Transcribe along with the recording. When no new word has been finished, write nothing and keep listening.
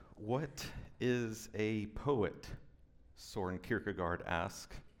What is a poet? Soren Kierkegaard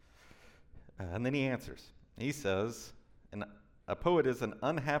asks. And then he answers. He says, a poet is an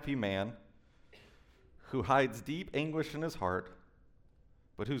unhappy man who hides deep anguish in his heart,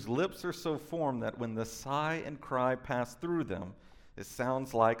 but whose lips are so formed that when the sigh and cry pass through them, it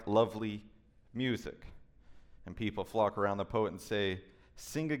sounds like lovely music. And people flock around the poet and say,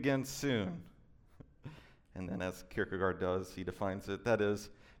 "Sing again soon." And then as Kierkegaard does, he defines it, that is,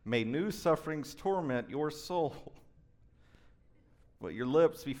 "May new sufferings torment your soul. Let your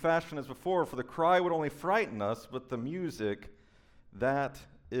lips be fashioned as before, for the cry would only frighten us, but the music, that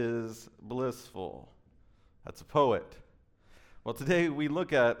is blissful." That's a poet. Well, today we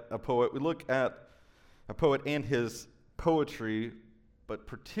look at a poet. We look at a poet and his poetry, but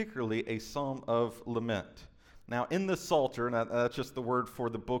particularly a psalm of lament. Now, in the Psalter, and that's just the word for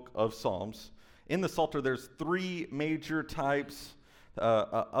the book of Psalms, in the Psalter there's three major types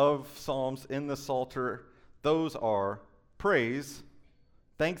of psalms in the Psalter. Those are praise,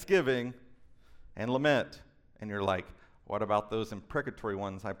 thanksgiving, and lament. And you're like, what about those imprecatory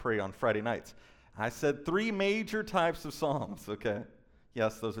ones I pray on Friday nights? I said three major types of psalms, okay?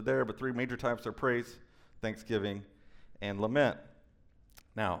 Yes, those are there, but three major types are praise, thanksgiving, and lament.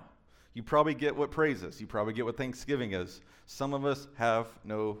 Now, you probably get what praise is. You probably get what thanksgiving is. Some of us have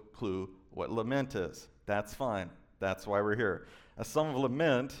no clue what lament is. That's fine. That's why we're here. A psalm of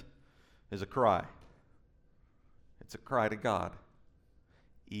lament is a cry. It's a cry to God,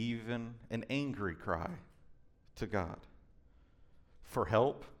 even an angry cry to God for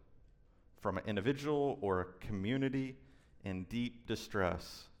help from an individual or a community in deep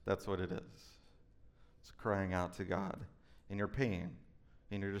distress. That's what it is. It's crying out to God in your pain,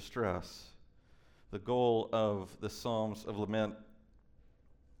 in your distress. The goal of the Psalms of Lament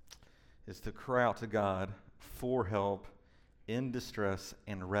is to cry out to God for help in distress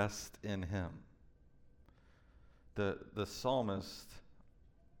and rest in Him. The psalmist,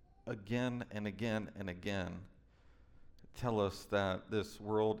 again and again and again, tell us that this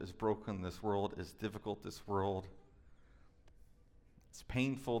world is broken, this world is difficult, this world is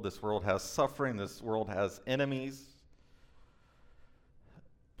painful, this world has suffering, this world has enemies.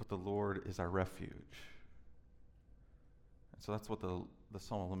 But the Lord is our refuge. And so that's what the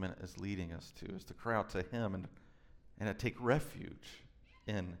Psalm of Lament is leading us to, is to cry out to Him and to take refuge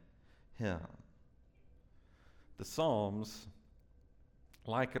in Him. The Psalms,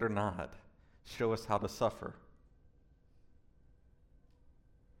 like it or not, show us how to suffer.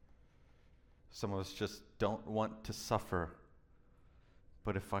 Some of us just don't want to suffer.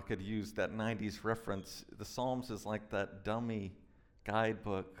 But if I could use that 90s reference, the Psalms is like that dummy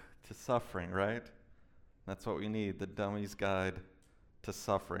guidebook to suffering, right? That's what we need, the dummy's guide to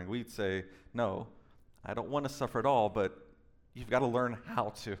suffering. We'd say, no, I don't want to suffer at all, but you've got to learn how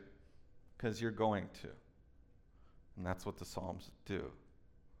to, because you're going to. And that's what the Psalms do.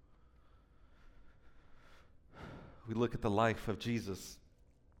 We look at the life of Jesus,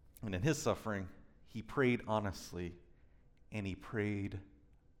 and in His suffering, He prayed honestly, and He prayed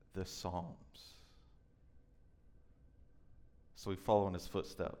the Psalms. So we follow in His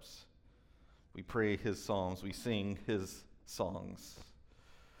footsteps. We pray His Psalms. We sing His songs.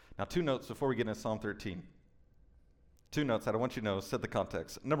 Now, two notes before we get into Psalm 13. Two notes that I want you to know set the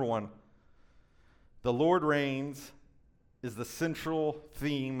context. Number one, the Lord reigns is the central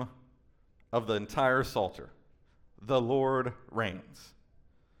theme of the entire Psalter. The Lord reigns.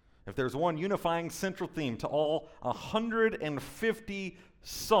 If there's one unifying central theme to all 150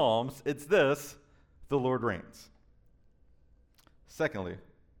 Psalms, it's this: the Lord reigns. Secondly,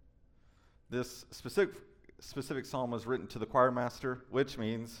 this specific psalm was written to the choir master, which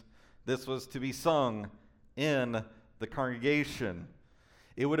means this was to be sung in the congregation.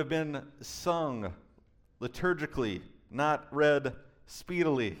 It would have been sung liturgically, not read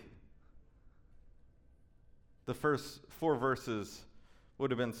speedily. The first four verses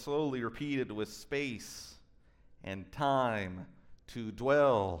would have been slowly repeated with space and time to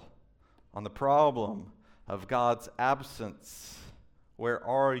dwell on the problem of God's absence. Where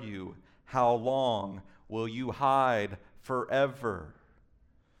are you? How long will you hide forever?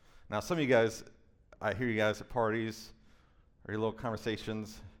 Now, some of you guys, I hear you guys at parties or your little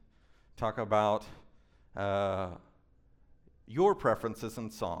conversations talk about your preferences in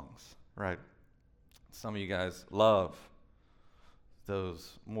songs, right? Some of you guys love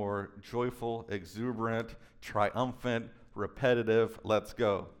those more joyful, exuberant, triumphant, repetitive, let's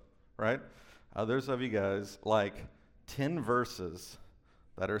go, right? Others of you guys like 10 verses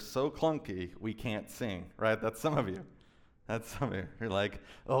that are so clunky we can't sing, right? That's some of you, That's something you're like,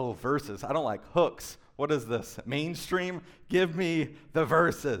 oh, verses. I don't like hooks. What is this? Mainstream? Give me the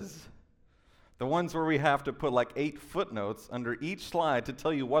verses. The ones where we have to put like 8 footnotes under each slide to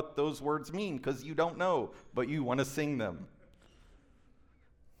tell you what those words mean because you don't know, but you want to sing them.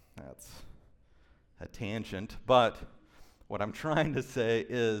 That's a tangent, but what I'm trying to say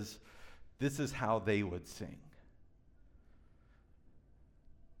is this is how they would sing.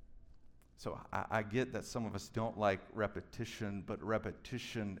 So I get that some of us don't like repetition, but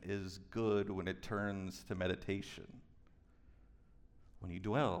repetition is good when it turns to meditation. When you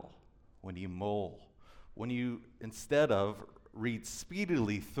dwell, when you mull, when you, instead of read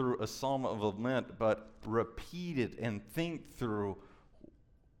speedily through a psalm of lament, but repeat it and think through,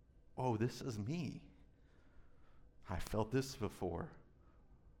 oh, this is me. I felt this before.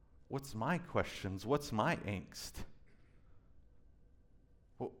 What's my questions? What's my angst?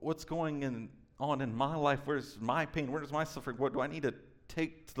 What's going on in my life? Where's my pain? Where's my suffering? What do I need to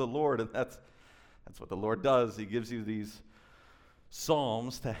take to the Lord? And that's what the Lord does. He gives you these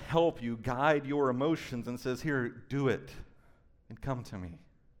psalms to help you guide your emotions and says, here, do it and come to me.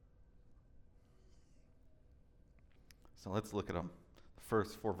 So let's look at them. The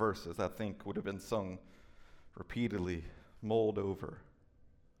first 4 verses I think would have been sung repeatedly, mulled over.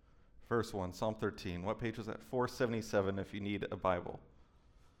 Verse 1, Psalm 13. What page was that? 477 if you need a Bible.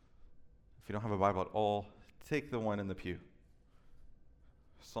 If you don't have a Bible at all, take the one in the pew.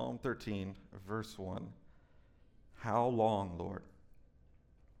 Psalm 13, verse 1. How long, Lord,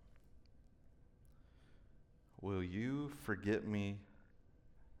 will you forget me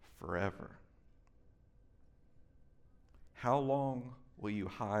forever? How long will you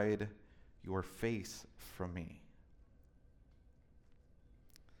hide your face from me?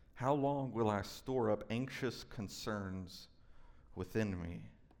 How long will I store up anxious concerns within me?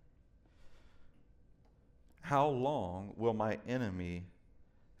 How long will my enemy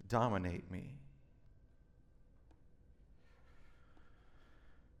dominate me?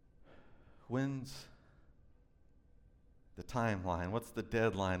 When's the timeline? What's the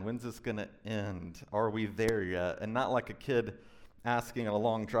deadline? When's this going to end? Are we there yet? And not like a kid asking on a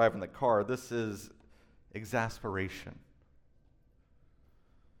long drive in the car. This is exasperation.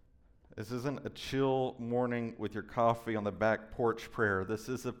 This isn't a chill morning with your coffee on the back porch prayer. This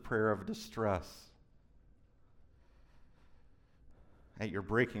is a prayer of distress. At your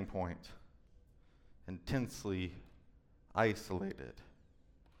breaking point, intensely isolated,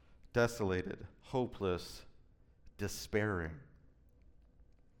 desolated, hopeless, despairing,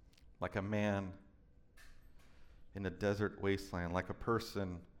 like a man in a desert wasteland, like a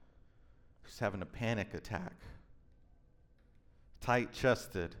person who's having a panic attack,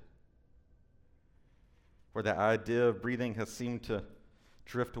 tight-chested, where the idea of breathing has seemed to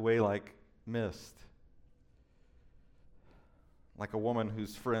drift away like mist. Like a woman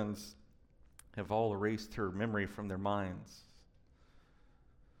whose friends have all erased her memory from their minds.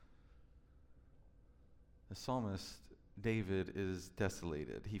 The psalmist David is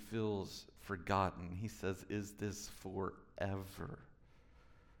desolated. He feels forgotten. He says, is this forever?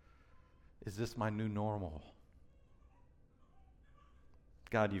 Is this my new normal?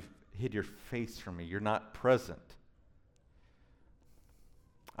 God, you've hid your face from me. You're not present.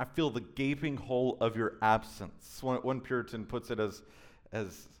 I feel the gaping hole of your absence. One Puritan puts it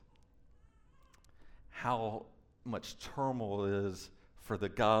as how much turmoil it is for the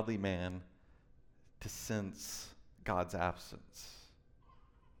godly man to sense God's absence.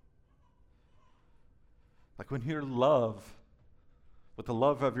 Like when you're in love with the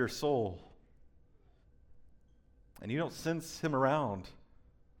love of your soul and you don't sense him around,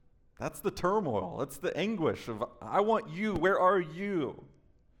 that's the turmoil. That's the anguish of, I want you. Where are you?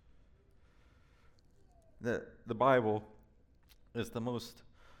 The Bible is the most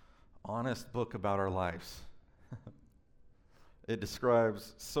honest book about our lives. It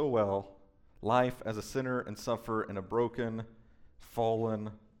describes so well life as a sinner and sufferer in a broken,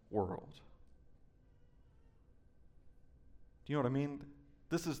 fallen world. Do you know what I mean?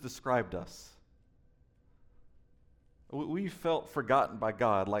 This has described us. We felt forgotten by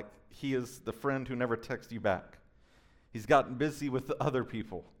God, like he is the friend who never texts you back. He's gotten busy with the other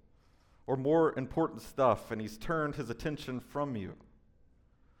people or more important stuff, and he's turned his attention from you.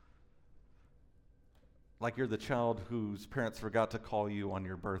 Like you're the child whose parents forgot to call you on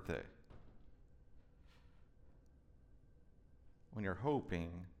your birthday. When you're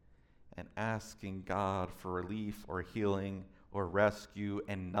hoping and asking God for relief or healing or rescue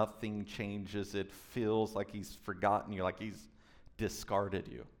and nothing changes, it feels like he's forgotten you, like he's discarded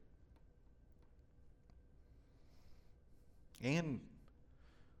you. And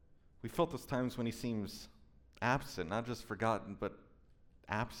we felt those times when he seems absent, not just forgotten, but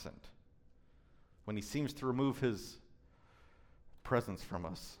absent. When he seems to remove his presence from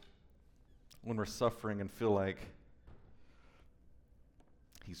us. When we're suffering and feel like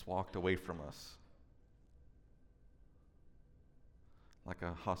he's walked away from us. Like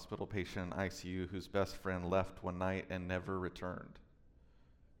a hospital patient in ICU whose best friend left one night and never returned.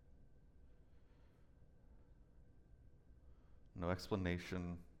 No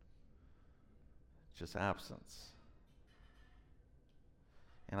explanation, just absence.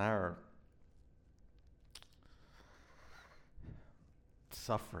 In our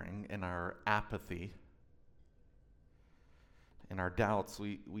suffering, in our apathy, in our doubts,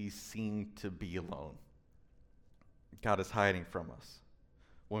 we seem to be alone. God is hiding from us.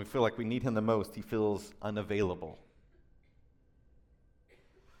 When we feel like we need him the most, he feels unavailable.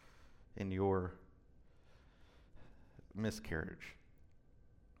 In your miscarriage,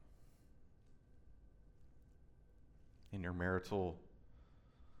 in your marital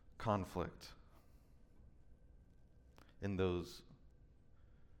conflict, in those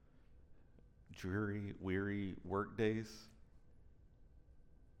dreary, weary work days,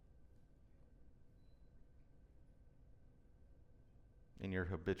 in your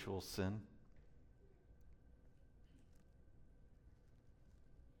habitual sin,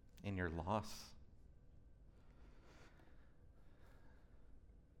 in your loss,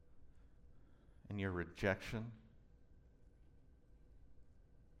 in your rejection,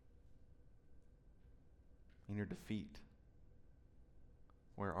 in your defeat.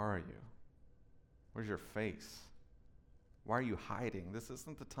 Where are you? Where's your face? Why are you hiding? This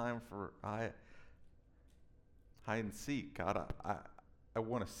isn't the time for hide and seek. God, I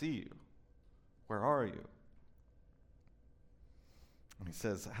want to see you. Where are you? And he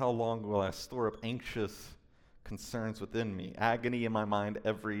says, how long will I store up anxious concerns within me, agony in my mind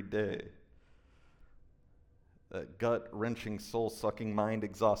every day? That gut-wrenching, soul-sucking,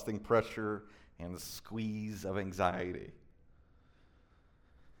 mind-exhausting pressure and the squeeze of anxiety.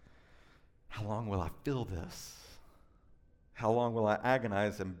 How long will I feel this? How long will I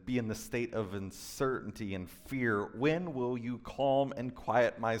agonize and be in the state of uncertainty and fear? When will you calm and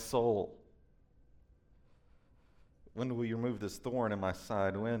quiet my soul? When will you remove this thorn in my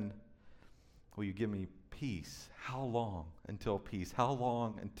side? When will you give me peace? How long until peace? How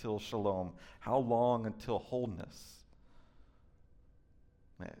long until shalom? How long until wholeness?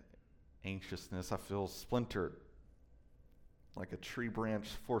 Anxiousness, I feel splintered, like a tree branch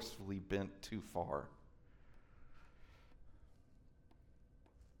forcefully bent too far.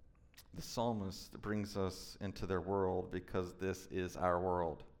 The psalmist brings us into their world because this is our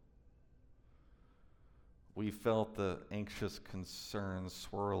world. We felt the anxious concerns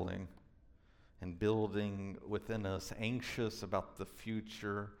swirling and building within us, anxious about the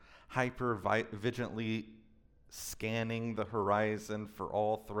future, hyper-vigilantly scanning the horizon for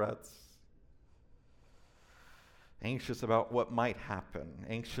all threats, anxious about what might happen,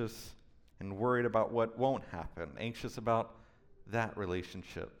 anxious and worried about what won't happen, anxious about that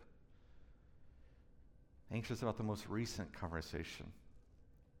relationship, anxious about the most recent conversation.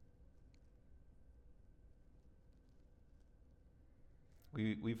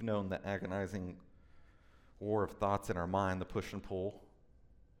 We've known the agonizing war of thoughts in our mind, the push and pull,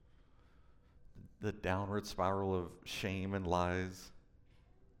 the downward spiral of shame and lies,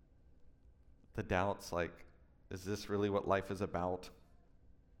 the doubts like, is this really what life is about?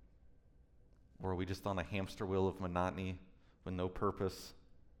 Or are we just on a hamster wheel of monotony with no purpose?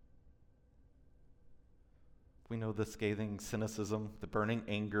 We know the scathing cynicism, the burning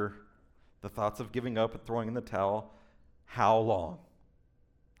anger, the thoughts of giving up and throwing in the towel. How long?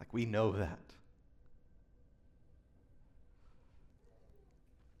 Like, we know that.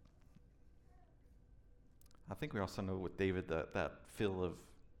 I think we also know with David that feel of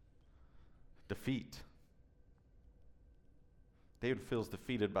defeat. David feels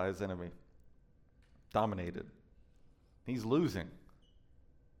defeated by his enemy, dominated. He's losing.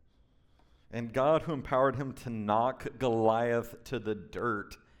 And God, who empowered him to knock Goliath to the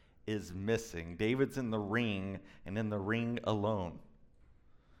dirt, is missing. David's in the ring, and in the ring alone,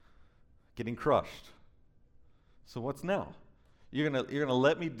 getting crushed. So what's now? You're gonna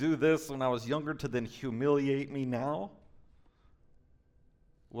let me do this when I was younger to then humiliate me now?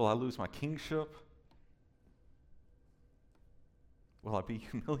 Will I lose my kingship? Will I be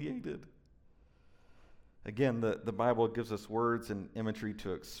humiliated? Again, the Bible gives us words and imagery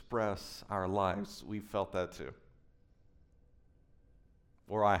to express our lives. We've felt that too.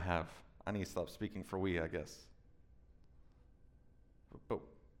 Or I have. I need to stop speaking for we, I guess. But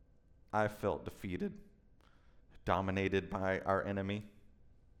I felt defeated, dominated by our enemy.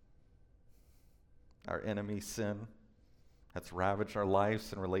 our enemy, sin, that's ravaged our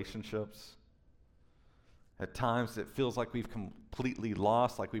lives and relationships. At times it feels like we've completely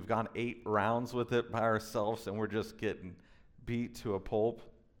lost, like we've gone 8 rounds with it by ourselves and we're just getting beat to a pulp.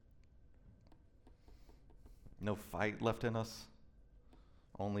 No fight left in us,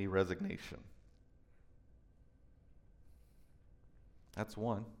 only resignation. That's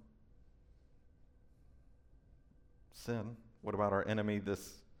one. Sin. What about our enemy,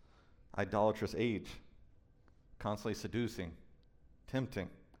 this idolatrous age? Constantly seducing, tempting,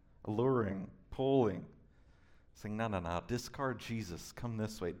 alluring, pulling, saying, no, discard Jesus, come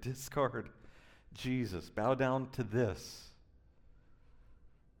this way, discard Jesus, bow down to this.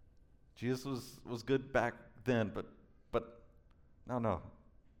 Jesus was good back then, but no,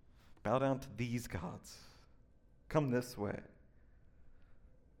 bow down to these gods, come this way.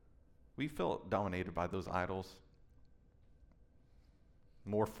 We felt dominated by those idols,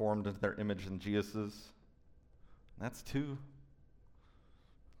 more formed into their image than Jesus's. That's 2.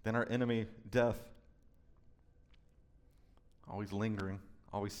 Then our enemy, death. Always lingering,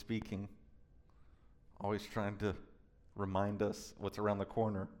 always speaking, always trying to remind us what's around the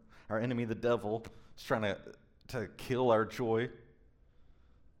corner. Our enemy, the devil, is trying to kill our joy.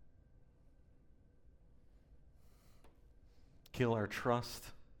 Kill our trust.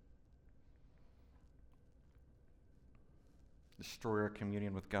 Destroy our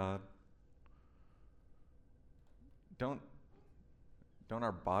communion with God. Don't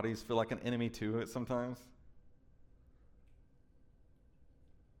our bodies feel like an enemy too sometimes?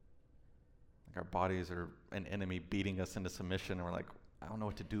 Like our bodies are an enemy beating us into submission, and we're like, I don't know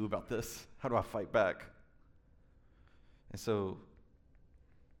what to do about this. How do I fight back? And so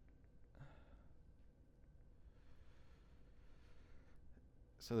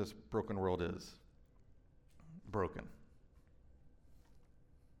this broken world is broken.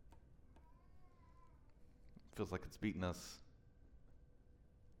 Feels like it's beating us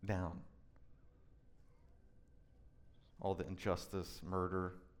down. All the injustice,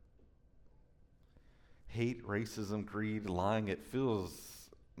 murder, hate, racism, greed, lying, it feels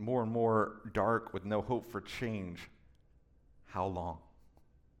more and more dark with no hope for change. How long?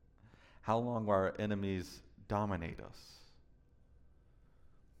 How long will our enemies dominate us?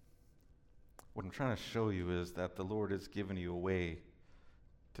 What I'm trying to show you is that the Lord has given you a way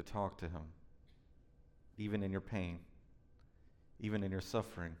to talk to Him, even in your pain, even in your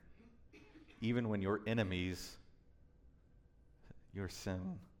suffering, even when your enemies, your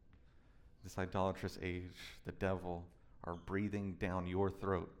sin, this idolatrous age, the devil, are breathing down your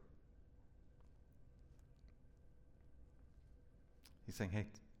throat. He's saying, hey,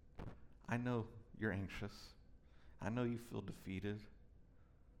 I know you're anxious. I know you feel defeated.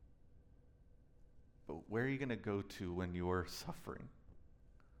 But where are you going to go to when you're suffering?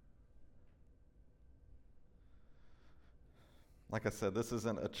 Like I said, this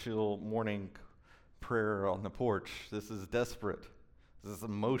isn't a chill morning prayer on the porch. This is desperate. This is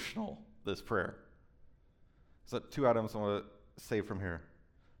emotional, this prayer. So 2 items I want to say from here.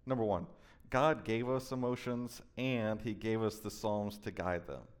 Number 1, God gave us emotions and He gave us the Psalms to guide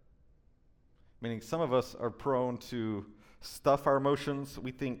them. Meaning some of us are prone to stuff our emotions.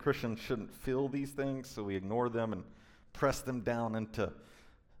 We think Christians shouldn't feel these things, so we ignore them and press them down into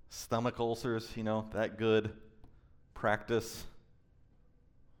stomach ulcers, that good practice.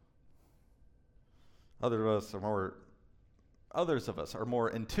 Others of us are more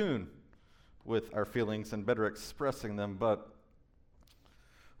in tune with our feelings and better expressing them, but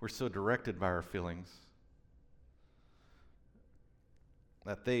we're so directed by our feelings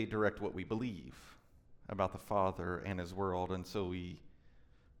that they direct what we believe about the Father and His world, and so we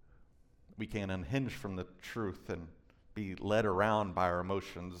can unhinge from the truth and be led around by our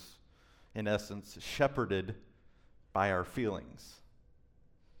emotions, in essence, shepherded by our feelings.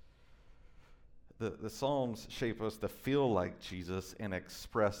 The Psalms shape us to feel like Jesus and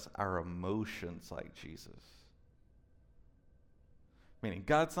express our emotions like Jesus. Meaning,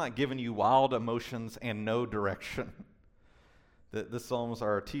 God's not giving you wild emotions and no direction. The Psalms are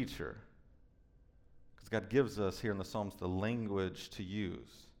our teacher. Because God gives us here in the Psalms the language to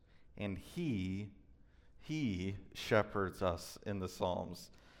use. And He shepherds us in the Psalms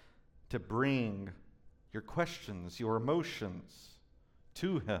to bring your questions, your emotions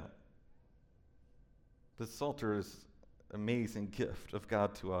to Him. The Psalter is an amazing gift of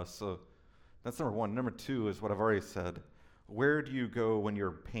God to us. So that's number 1. Number 2 is what I've already said. Where do you go when you're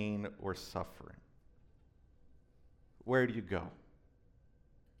in pain or suffering? Where do you go?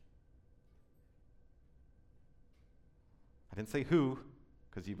 I didn't say who,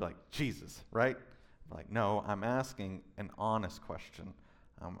 because you'd be like, Jesus, right? I'm like, no, I'm asking an honest question.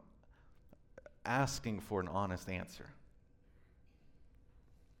 asking for an honest answer.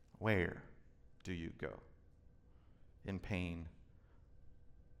 Where do you go? In pain,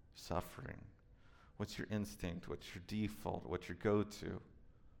 suffering. What's your instinct? What's your default? What's your go-to?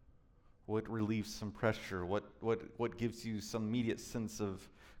 What relieves some pressure? What gives you some immediate sense of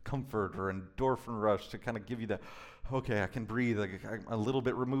comfort or endorphin rush to kind of give you that, okay, I can breathe. I'm a little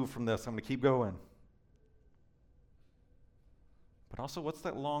bit removed from this. I'm going to keep going. But also, what's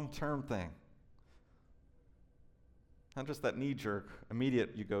that long-term thing? Not just that knee-jerk,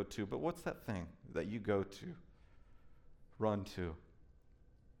 immediate you go to, but what's that thing that you go to, run to,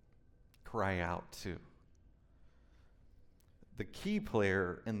 cry out to? The key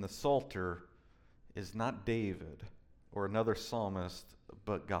player in the Psalter is not David or another psalmist,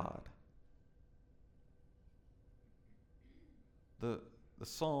 but God. The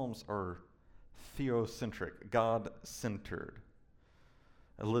Psalms are theocentric, God-centered.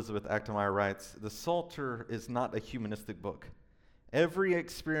 Elizabeth Achtemeyer writes, the Psalter is not a humanistic book. Every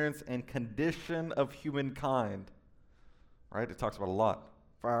experience and condition of humankind, right? It talks about a lot.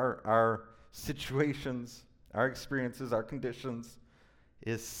 For our situations, our experiences, our conditions,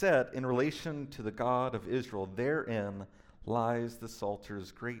 is set in relation to the God of Israel. Therein lies the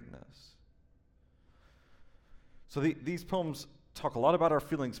Psalter's greatness. So these poems talk a lot about our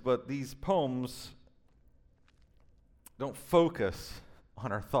feelings, but these poems don't focus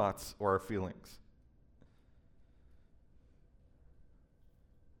on our thoughts or our feelings.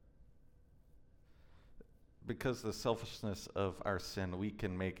 Because of the selfishness of our sin, we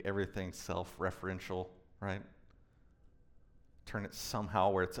can make everything self-referential, right? Turn it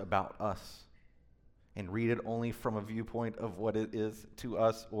somehow where it's about us and read it only from a viewpoint of what it is to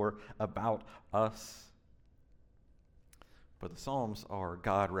us or about us. But the Psalms are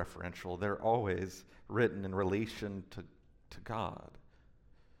God-referential. They're always written in relation to God.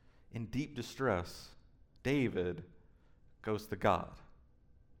 In deep distress, David goes to God.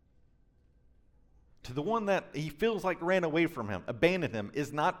 To the one that he feels like ran away from him, abandoned him,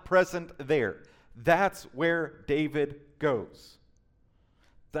 is not present there. That's where David goes.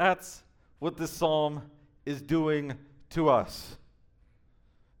 That's what this psalm is doing to us.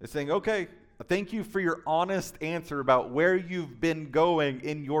 It's saying, okay, thank you for your honest answer about where you've been going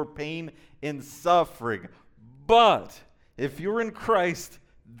in your pain and suffering. But if you're in Christ,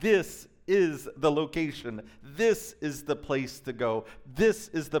 this is the location. This is the place to go. This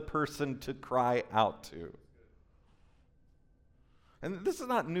is the person to cry out to. And this is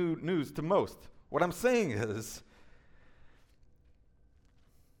not new news to most. What I'm saying is,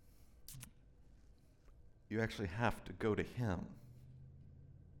 you actually have to go to Him.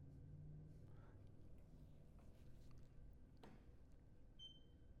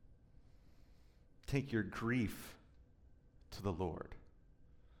 Take your grief to the Lord.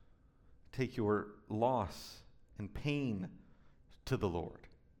 Take your loss and pain to the Lord.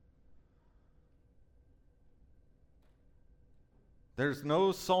 There's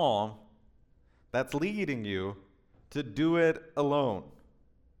no psalm that's leading you to do it alone.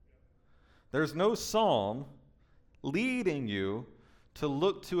 There's no psalm leading you to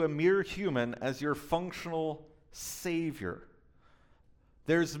look to a mere human as your functional savior.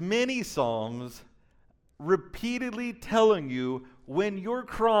 There's many psalms repeatedly telling you when you're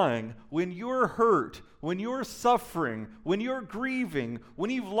crying, when you're hurt, when you're suffering, when you're grieving, when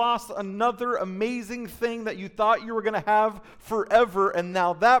you've lost another amazing thing that you thought you were going to have forever, and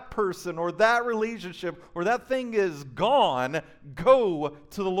now that person or that relationship or that thing is gone, go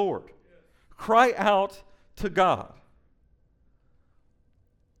to the Lord. Cry out to God.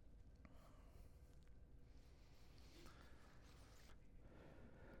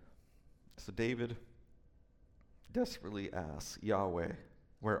 So David desperately asks Yahweh,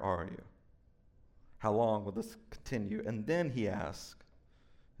 where are you? How long will this continue? And then he asks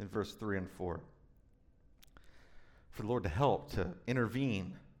in verse 3 and 4 for the Lord to help, to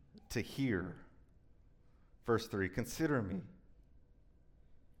intervene, to hear. Verse 3, consider me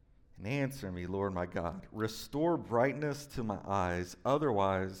and answer me, Lord my God. Restore brightness to my eyes,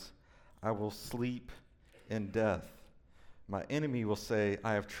 otherwise I will sleep in death. My enemy will say,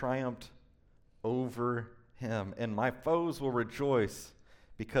 I have triumphed over him, and my foes will rejoice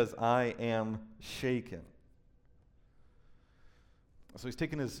because I am shaken. So he's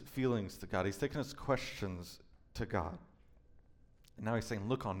taking his feelings to God. He's taking his questions to God. And now he's saying,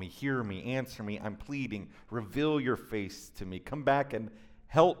 look on me, hear me, answer me. I'm pleading. Reveal your face to me. Come back and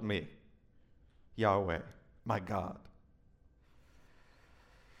help me, Yahweh, my God.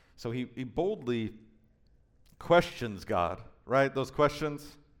 So he boldly questions God, right? Those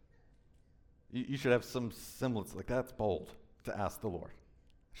questions. You should have some semblance, like that's bold to ask the Lord.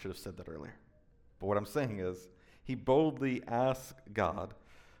 I should have said that earlier. But what I'm saying is, he boldly asks God,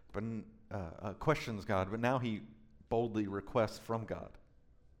 but questions God, but now he boldly requests from God.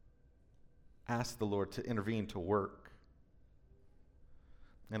 Ask the Lord to intervene, to work.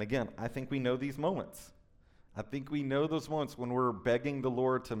 And again, I think we know these moments. I think we know those moments when we're begging the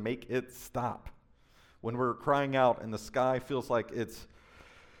Lord to make it stop. When we're crying out and the sky feels like it's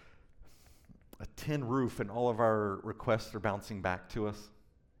a tin roof and all of our requests are bouncing back to us.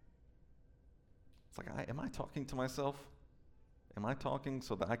 It's like, am I talking to myself? Am I talking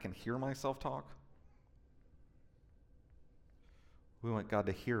so that I can hear myself talk? We want God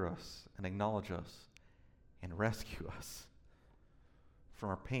to hear us and acknowledge us and rescue us from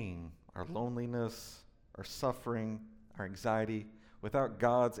our pain, our loneliness, our suffering, our anxiety. Without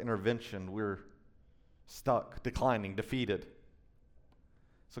God's intervention, we're stuck, declining, defeated.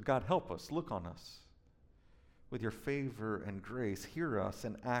 So God, help us, look on us with your favor and grace. Hear us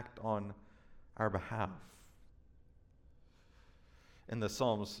and act on our behalf. In the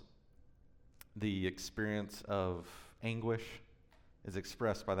Psalms, the experience of anguish is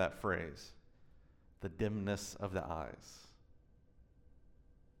expressed by that phrase, the dimness of the eyes.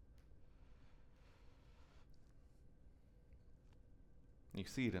 You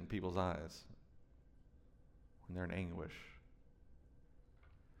see it in people's eyes when they're in anguish.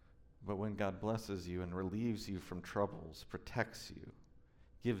 But when God blesses you and relieves you from troubles, protects you,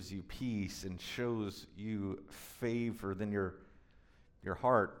 gives you peace, and shows you favor, then your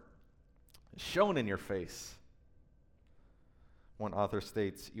heart is shown in your face. One author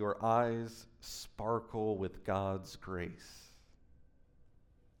states, your eyes sparkle with God's grace.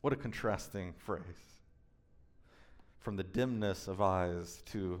 What a contrasting phrase. From the dimness of eyes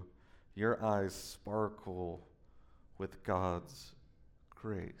to your eyes sparkle with God's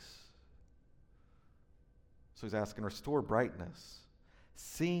grace. So he's asking, restore brightness.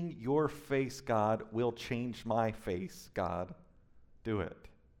 Seeing your face, God, will change my face, God. Do it.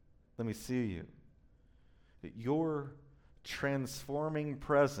 Let me see you. Your transforming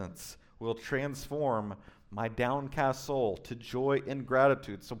presence will transform my downcast soul to joy and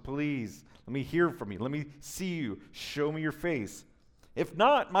gratitude. So please, let me hear from you. Let me see you. Show me your face. If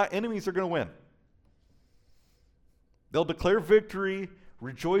not, my enemies are going to win. They'll declare victory,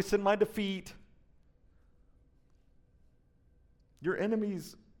 rejoice in my defeat. Your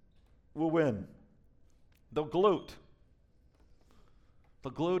enemies will win. They'll gloat.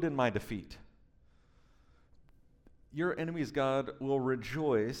 They'll gloat in my defeat. Your enemies, God, will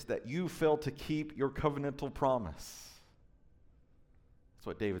rejoice that you failed to keep your covenantal promise. That's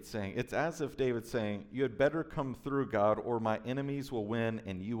what David's saying. It's as if David's saying, you had better come through, God, or my enemies will win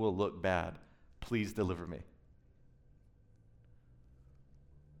and you will look bad. Please deliver me.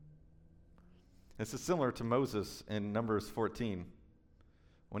 This is similar to Moses in Numbers 14.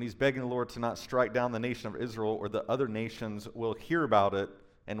 When he's begging the Lord to not strike down the nation of Israel, or the other nations will hear about it,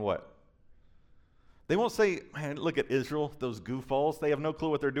 and what? They won't say, man, look at Israel, those goofballs. They have no clue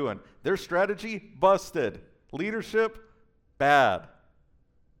what they're doing. Their strategy, busted. Leadership, bad.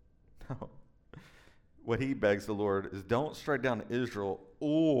 No. What he begs the Lord is, don't strike down Israel,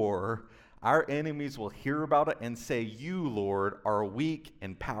 or our enemies will hear about it and say, you, Lord, are weak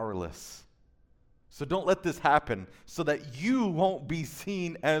and powerless. So don't let this happen so that you won't be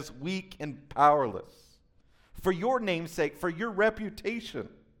seen as weak and powerless. For your name's sake, for your reputation.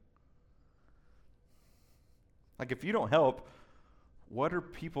 Like, if you don't help, what are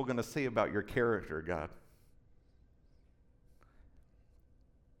people going to say about your character, God?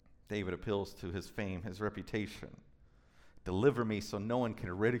 David appeals to his fame, his reputation. Deliver me so no one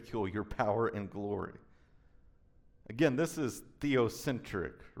can ridicule your power and glory. Again, this is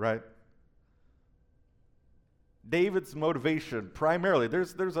theocentric, right? David's motivation, primarily,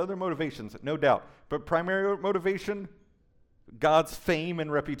 there's other motivations, no doubt, but primary motivation, God's fame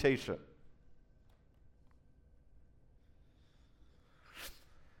and reputation.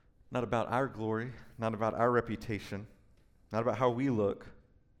 Not about our glory, not about our reputation, not about how we look,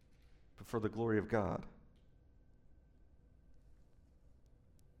 but for the glory of God.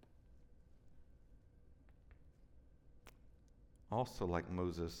 Also, like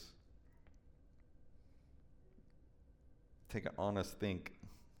Moses, take an honest think.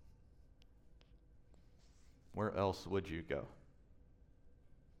 Where else would you go?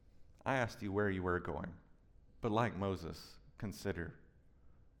 I asked you where you were going, but like Moses, consider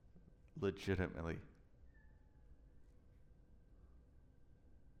legitimately.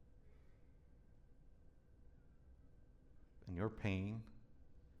 In your pain,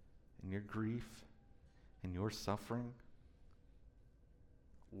 in your grief, in your suffering,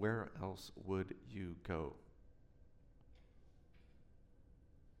 where else would you go?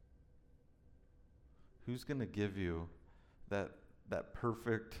 Who's going to give you that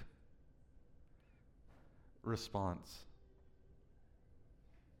perfect response?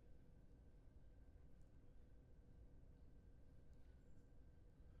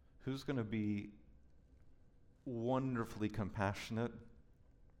 Who's going to be wonderfully compassionate,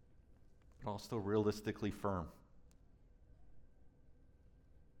 but also realistically firm?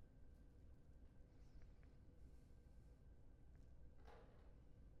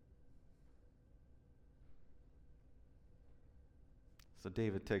 So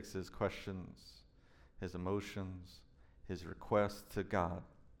David takes his questions, his emotions, his requests to God.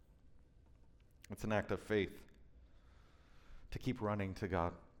 It's an act of faith to keep running to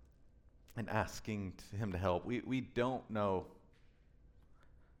God and asking him to help. We don't know.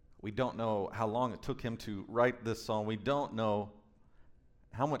 We don't know how long it took him to write this psalm. We don't know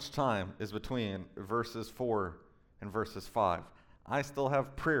how much time is between verses 4 and verses 5. I still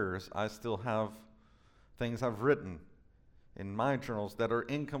have prayers. I still have things I've written in my journals that are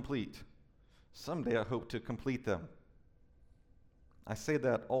incomplete. Someday I hope to complete them. I say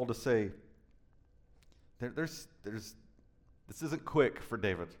that all to say this isn't quick for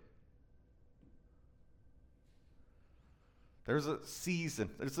David. There's a season,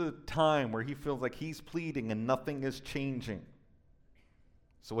 there's a time where he feels like he's pleading and nothing is changing.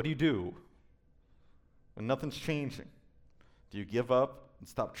 So what do when nothing's changing? Do you give up and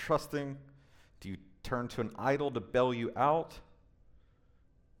stop trusting? Do you turn to an idol to bail you out?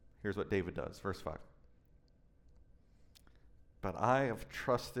 Here's what David does, verse 5. But I have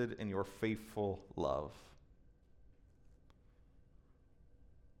trusted in your faithful love.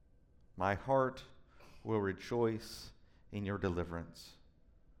 My heart will rejoice in your deliverance.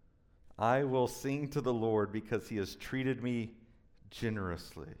 I will sing to the Lord because he has treated me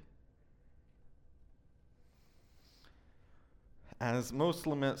generously. As most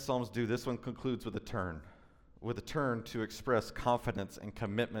lament psalms do, this one concludes with a turn to express confidence and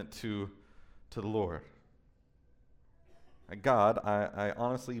commitment to the Lord. God, I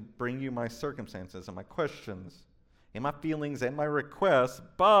honestly bring you my circumstances and my questions and my feelings and my requests,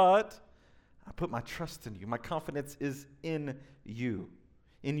 but I put my trust in you. My confidence is in you,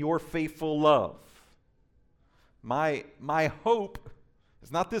 in your faithful love. My hope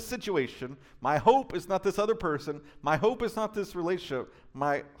is not this situation. My hope is not this other person. My hope is not this relationship.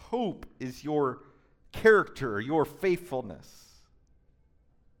 My hope is your character, your faithfulness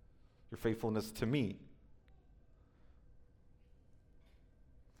to me.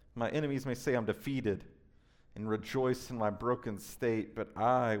 My enemies may say I'm defeated and rejoice in my broken state, but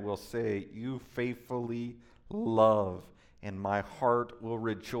I will say, you faithfully love, and my heart will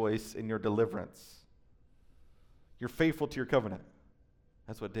rejoice in your deliverance. You're faithful to your covenant.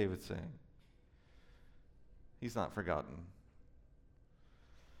 That's what David's saying. He's not forgotten.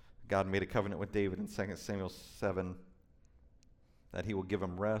 God made a covenant with David in 2 Samuel 7 that he will give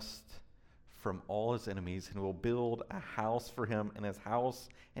him rest from all his enemies and will build a house for him, and his house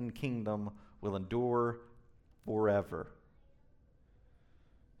and kingdom will endure forever.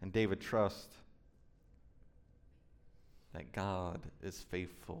 And David trusts that God is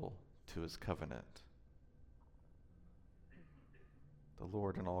faithful to his covenant. The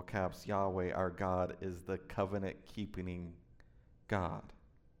Lord, in all caps, Yahweh, our God, is the covenant-keeping God.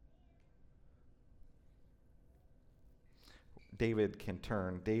 David can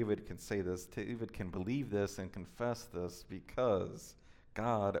say this, David can believe this and confess this because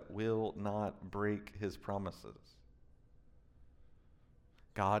God will not break his promises.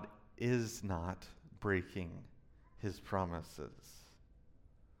 God is not breaking his promises.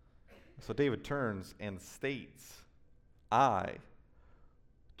 So David turns and states, I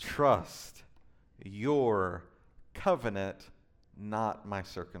trust your covenant, not my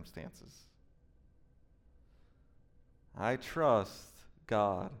circumstances. I trust,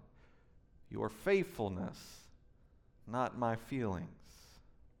 God, your faithfulness, not my feelings.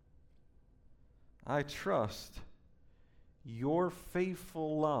 I trust your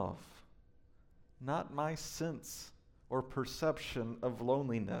faithful love, not my sense or perception of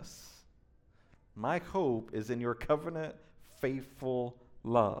loneliness. My hope is in your covenant, faithful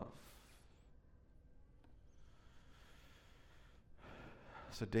love.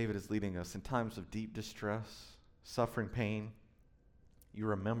 So David is leading us in times of deep distress, suffering, pain. You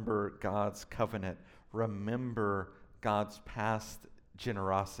remember God's covenant. Remember God's past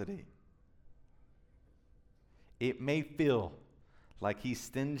generosity. It may feel like he's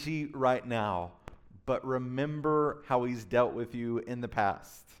stingy right now, but remember how he's dealt with you in the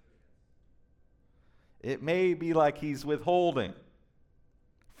past. It may be like he's withholding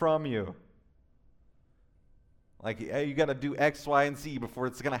from you. Like, hey, you got to do X, Y, and Z before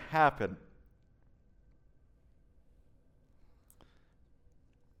it's going to happen.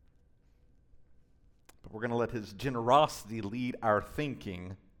 We're going to let his generosity lead our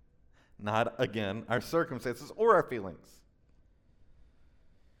thinking, not, again, our circumstances or our feelings.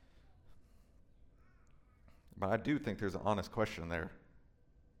 But I do think there's an honest question there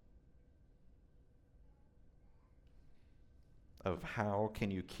of how can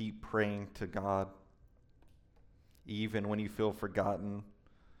you keep praying to God even when you feel forgotten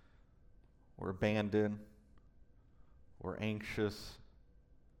or abandoned or anxious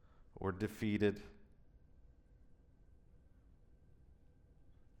or defeated.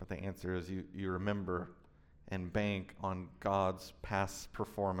 But the answer is you remember and bank on God's past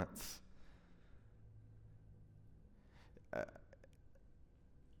performance.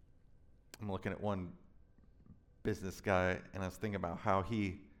 I'm looking at one business guy, and I was thinking about how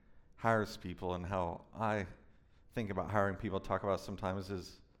he hires people and how I think about hiring people. Talk about sometimes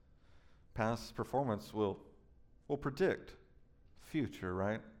his past performance will predict future,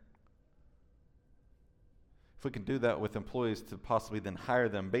 right? If we can do that with employees to possibly then hire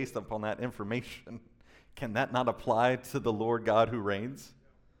them based upon that information, can that not apply to the Lord God who reigns?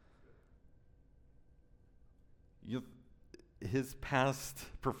 His past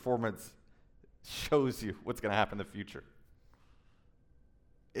performance shows you what's going to happen in the future.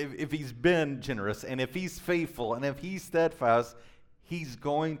 If he's been generous, and if he's faithful, and if he's steadfast, he's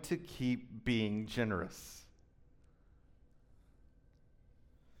going to keep being generous.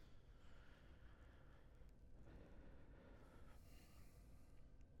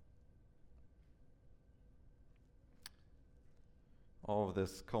 All of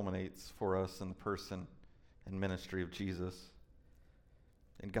this culminates for us in the person and ministry of Jesus.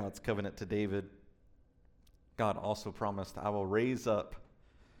 In God's covenant to David, God also promised, I will raise up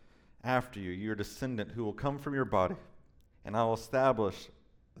after you your descendant who will come from your body, and I will establish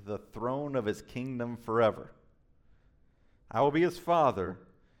the throne of his kingdom forever. I will be his father,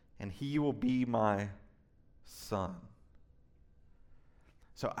 and he will be my son.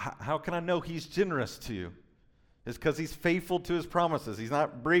 So how can I know he's generous to you? It's because he's faithful to his promises. He's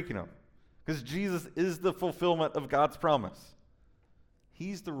not breaking them. Because Jesus is the fulfillment of God's promise.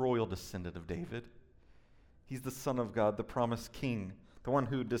 He's the royal descendant of David. He's the Son of God, the promised King, the one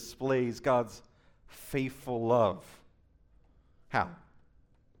who displays God's faithful love. How?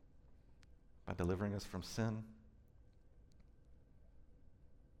 By delivering us from sin,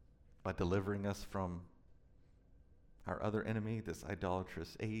 by delivering us from our other enemy, this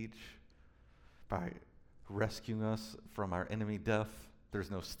idolatrous age, by rescuing us from our enemy death.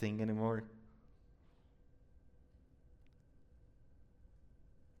 There's no sting anymore.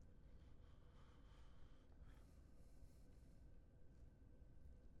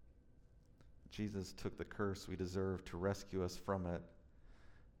 Jesus took the curse we deserve to rescue us from it,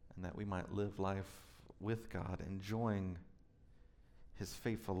 and that we might live life with God, enjoying his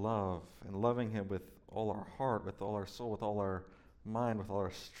faithful love and loving him with all our heart, with all our soul, with all our mind, with all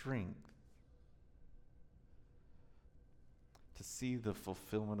our strength. To see the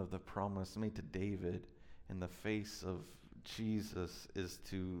fulfillment of the promise made to David in the face of Jesus is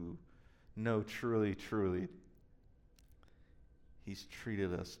to know truly, truly, he's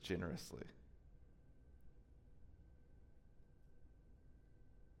treated us generously.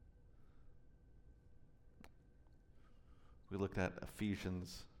 We looked at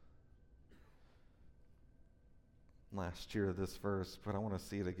Ephesians last year, this verse, but I want to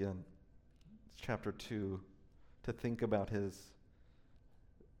see it again. It's chapter 2, to think about his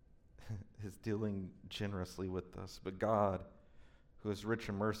dealing generously with us. But God, who is rich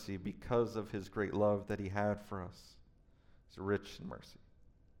in mercy, because of his great love that he had for us, is rich in mercy.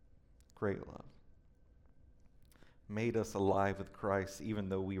 Great love. Made us alive with Christ, even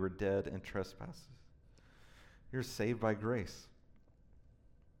though we were dead in trespasses. You're saved by grace.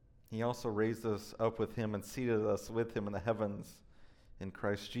 He also raised us up with him and seated us with him in the heavens in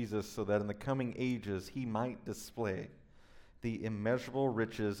Christ Jesus, so that in the coming ages he might display the immeasurable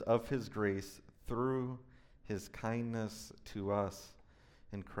riches of his grace through his kindness to us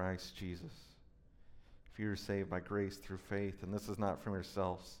in Christ Jesus. If you're saved by grace through faith, and this is not from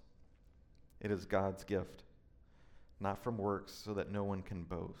yourselves, it is God's gift, not from works, so that no one can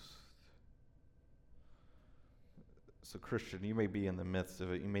boast. So Christian, you may be in the midst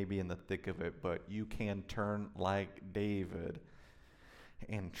of it, you may be in the thick of it, but you can turn like David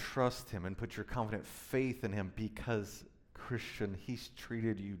and trust him and put your confident faith in him, because, Christian, he's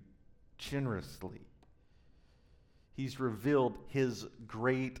treated you generously. He's revealed his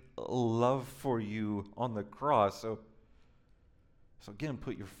great love for you on the cross. So again,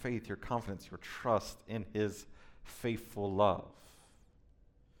 put your faith, your confidence, your trust in his faithful love.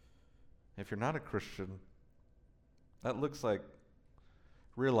 If you're not a Christian, that looks like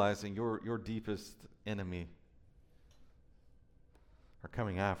realizing your deepest enemy are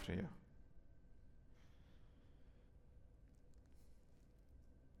coming after you.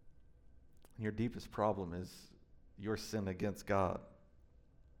 And your deepest problem is your sin against God,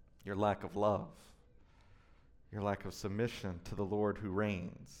 your lack of love, your lack of submission to the Lord who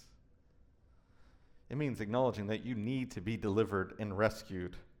reigns. It means acknowledging that you need to be delivered and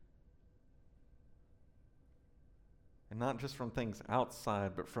rescued. And not just from things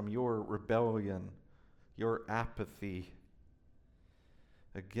outside, but from your rebellion, your apathy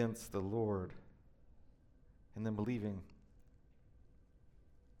against the Lord. And then believing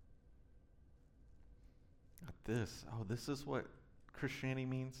this is what Christianity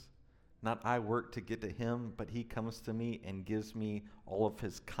means. Not I work to get to him, but he comes to me and gives me all of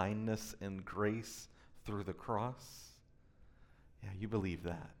his kindness and grace through the cross. Yeah, you believe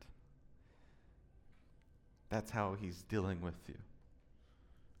that. That's how he's dealing with you.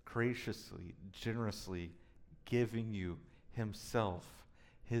 Graciously, generously giving you himself,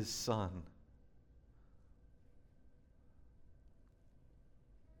 his son.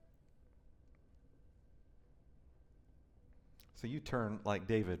 So you turn like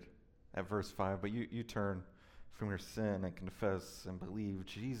David at verse 5, but you turn from your sin and confess and believe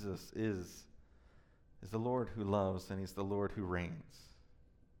Jesus is the Lord who loves and he's the Lord who reigns.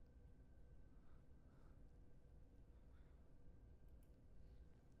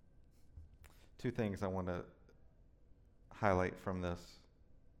 Two things I want to highlight from this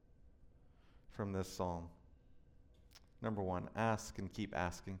psalm. Number one, ask and keep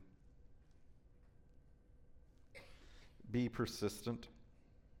asking. Be persistent.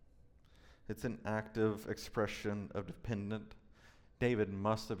 It's an active expression of dependence. David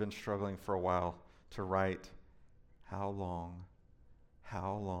must have been struggling for a while to write, how long,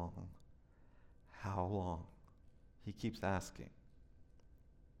 how long, how long? He keeps asking.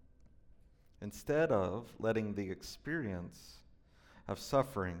 Instead of letting the experience of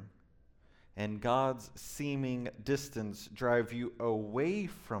suffering and God's seeming distance drive you away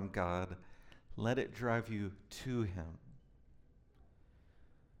from God, let it drive you to him.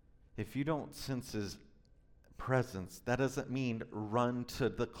 If you don't sense his presence, that doesn't mean run to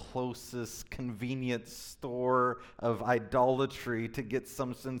the closest convenience store of idolatry to get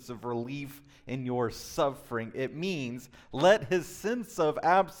some sense of relief in your suffering. It means let his sense of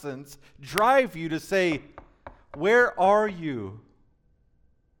absence drive you to say, where are you?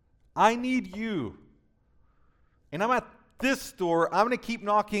 I need you. And I'm at this door. I'm going to keep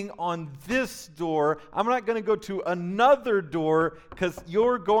knocking on this door. I'm not going to go to another door because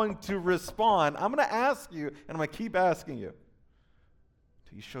you're going to respond. I'm going to ask you, and I'm going to keep asking you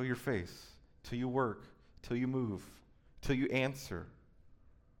till you show your face, till you work, till you move, till you answer.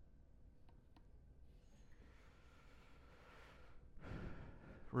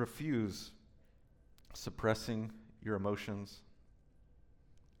 Refuse suppressing your emotions.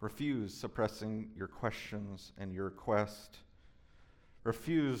 Refuse suppressing your questions and your request.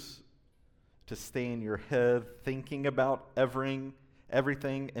 Refuse to stay in your head thinking about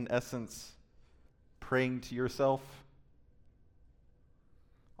everything, in essence, praying to yourself.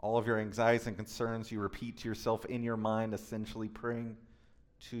 All of your anxieties and concerns you repeat to yourself in your mind, essentially praying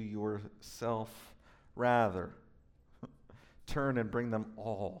to yourself. Rather, turn and bring them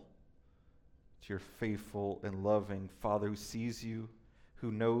all to your faithful and loving Father who sees you,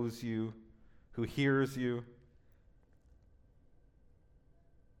 who knows you, who hears you,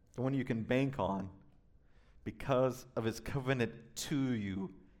 the one you can bank on because of his covenant to you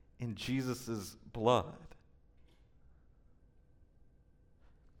in Jesus' blood.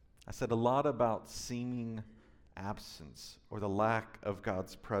 I said a lot about seeming absence or the lack of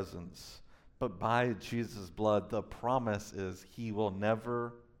God's presence, but by Jesus' blood, the promise is he will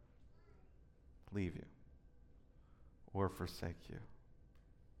never leave you or forsake you.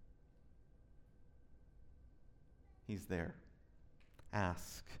 He's there.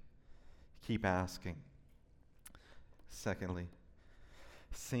 Ask. Keep asking. Secondly,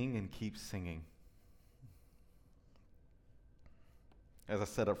 sing and keep singing. As I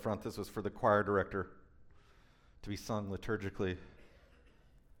said up front, this was for the choir director to be sung liturgically.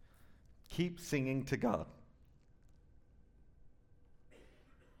 Keep singing to God.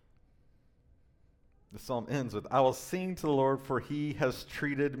 The psalm ends with, I will sing to the Lord, for he has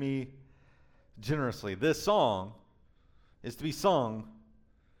treated me generously. This song is to be sung,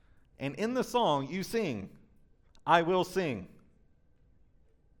 and in the song you sing, I will sing.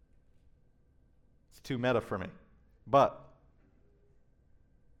 It's too meta for me. But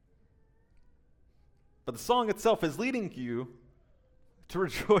the song itself is leading you to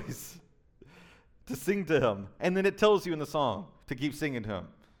rejoice, to sing to him. And then it tells you in the song to keep singing to him.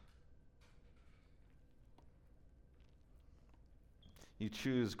 You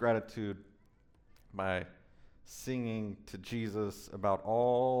choose gratitude by singing to Jesus about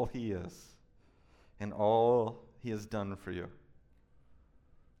all he is and all he has done for you.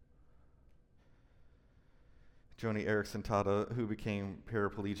 Joni Eareckson Tada, who became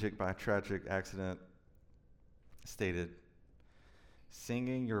paraplegic by a tragic accident, stated,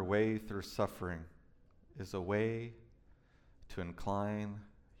 "Singing your way through suffering is a way to incline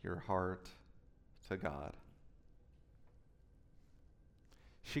your heart to God."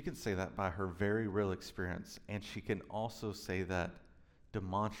 She can say that by her very real experience, and she can also say that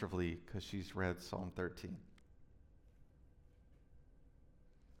demonstrably because she's read Psalm 13.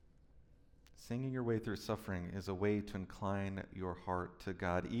 Singing your way through suffering is a way to incline your heart to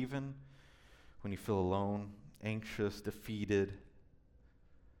God, even when you feel alone, anxious, defeated,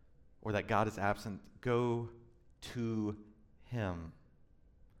 or that God is absent. Go to him.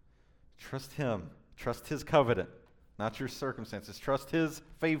 Trust him. Trust his covenant, not your circumstances. Trust his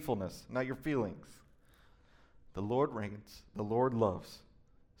faithfulness, not your feelings. The Lord reigns. The Lord loves.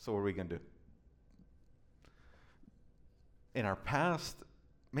 So what are we going to do? In our past,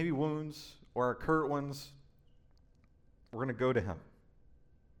 maybe wounds or our current ones, we're going to go to him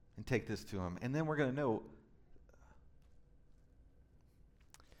and take this to him. And then we're going to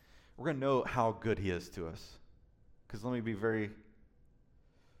know how good he is to us. Because let me be very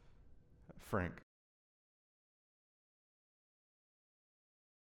frank.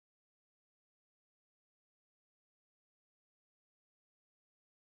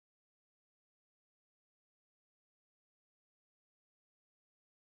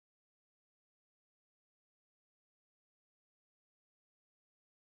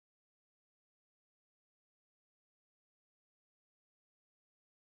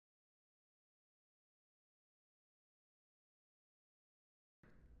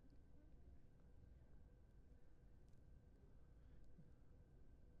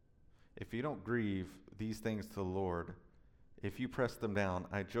 If you don't grieve these things to the Lord, if you press them down,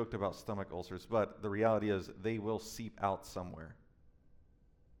 I joked about stomach ulcers, but the reality is they will seep out somewhere.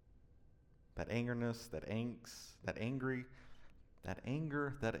 That angerness, that angst, that angry, that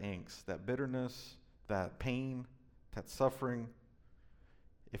anger, that angst, that bitterness, that pain, that suffering,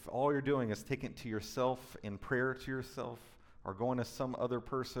 if all you're doing is taking it to yourself in prayer to yourself or going to some other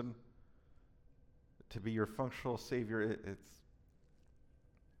person to be your functional savior,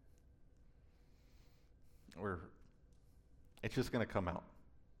 it's just going to come out.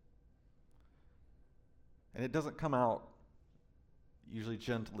 And it doesn't come out usually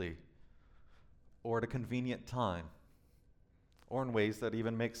gently or at a convenient time or in ways that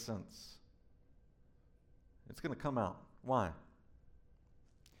even make sense. It's going to come out. Why?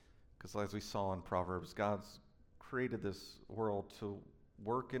 Because as we saw in Proverbs, God's created this world to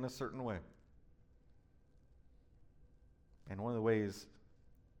work in a certain way. And one of the ways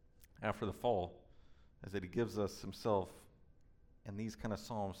after the fall is that he gives us himself and these kind of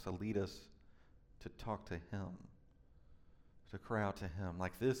psalms to lead us to talk to him, to cry out to him.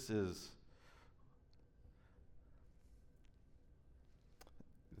 Like this is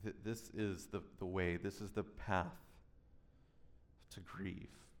the way, this is the path to grieve,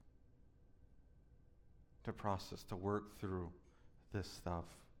 to process, to work through this stuff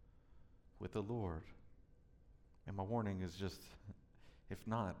with the Lord. And my warning is just, if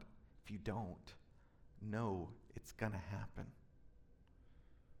you don't, know it's going to happen.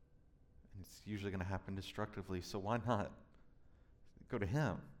 And it's usually going to happen destructively, so why not go to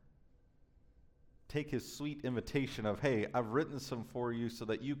him? Take his sweet invitation of, hey, I've written some for you so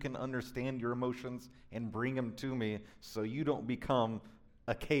that you can understand your emotions and bring them to me so you don't become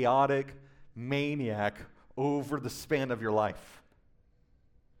a chaotic maniac over the span of your life.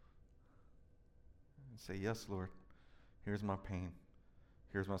 And say, yes, Lord, here's my pain.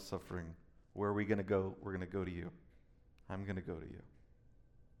 Here's my suffering. Where are we going to go? We're going to go to you. I'm going to go to you.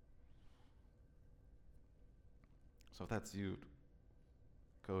 So if that's you,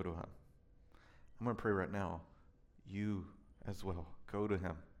 go to him. I'm going to pray right now. You as well. Go to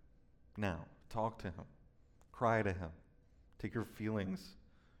him. Now. Talk to him. Cry to him. Take your feelings,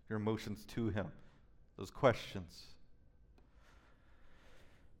 your emotions to him. Those questions.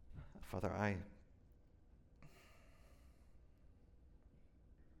 Father, I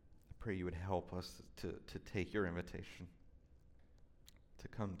pray you would help us to take your invitation, to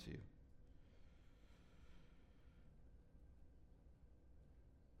come to you.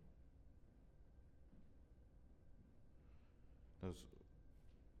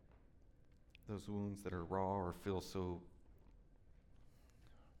 Those wounds that are raw or feel so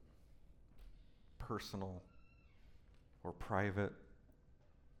personal, or private.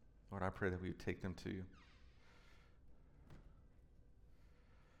 Lord, I pray that we would take them to you.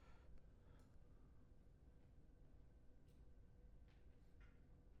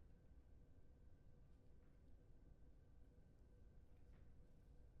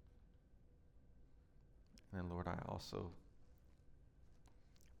 And Lord, I also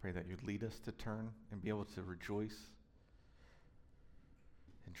pray that you'd lead us to turn and be able to rejoice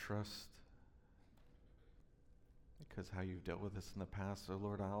and trust because how you've dealt with us in the past. So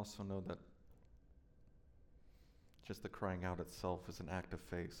Lord, I also know that just the crying out itself is an act of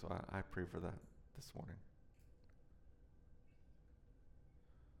faith. So I pray for that this morning.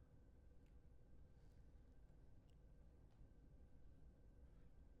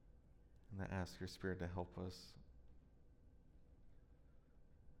 And I ask your Spirit to help us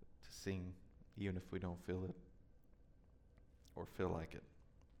to sing even if we don't feel it or feel like it.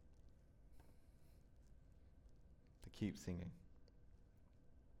 To keep singing.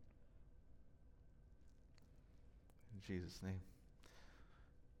 In Jesus' name.